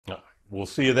We'll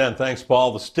see you then. Thanks,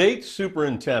 Paul. The state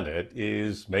superintendent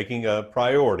is making a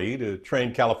priority to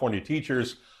train California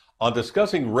teachers on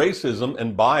discussing racism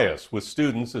and bias with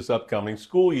students this upcoming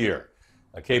school year.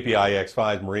 KPIX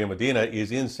 5's Maria Medina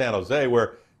is in San Jose,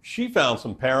 where she found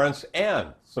some parents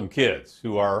and some kids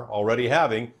who are already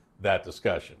having that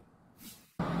discussion.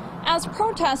 As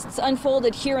protests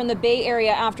unfolded here in the Bay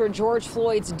Area after George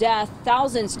Floyd's death,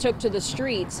 thousands took to the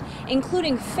streets,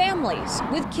 including families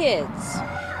with kids.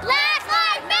 Black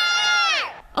Lives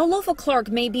Matter! Alofa Clark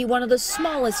may be one of the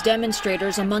smallest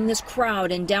demonstrators among this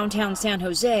crowd in downtown San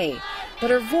Jose, but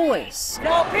her voice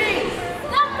No peace!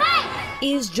 No peace!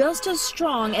 is just as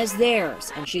strong as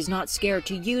theirs, and she's not scared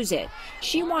to use it.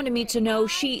 She wanted me to know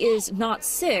she is not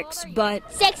 6, but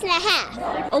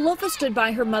 6.5. Alofa stood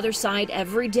by her mother's side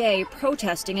every day,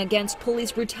 protesting against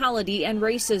police brutality and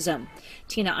racism.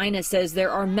 Tina Ina says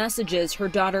there are messages her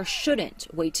daughter shouldn't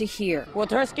wait to hear. With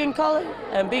her skin color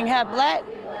and being half black,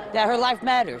 that her life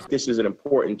matters. This is an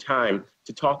important time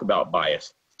to talk about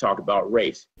bias, to talk about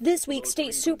race. This week,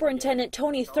 State Superintendent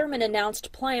Tony Thurmond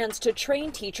announced plans to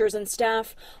train teachers and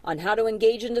staff on how to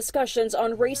engage in discussions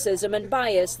on racism and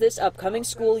bias this upcoming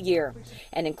school year,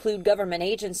 and include government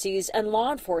agencies and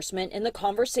law enforcement in the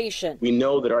conversation. We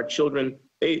know that our children,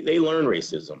 they learn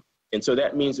racism. And so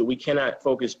that means that we cannot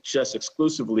focus just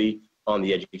exclusively on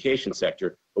the education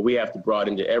sector, but we have to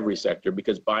broaden into every sector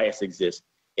because bias exists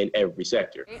in every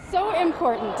sector. It's so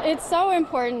important. It's so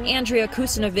important. Andrea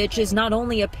Kusinovich is not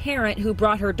only a parent who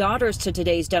brought her daughters to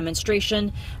today's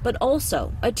demonstration, but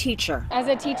also a teacher. As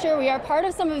a teacher, we are part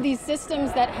of some of these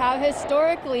systems that have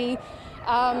historically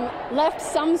left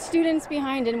some students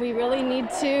behind, and we really need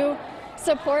to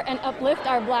support and uplift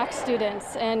our black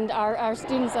students and our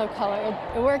students of color.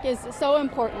 The work is so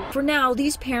important. For now,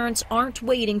 these parents aren't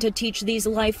waiting to teach these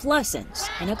life lessons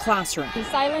in a classroom.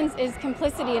 Silence is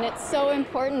complicity, and it's so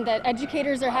important that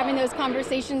educators are having those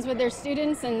conversations with their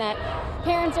students and that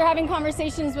parents are having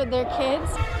conversations with their kids.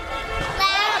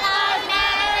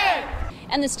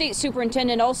 And the state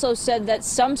superintendent also said that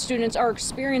some students are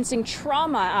experiencing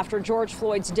trauma after George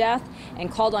Floyd's death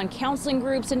and called on counseling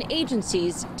groups and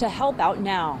agencies to help out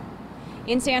now.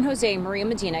 In San Jose, Maria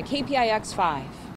Medina, KPIX 5.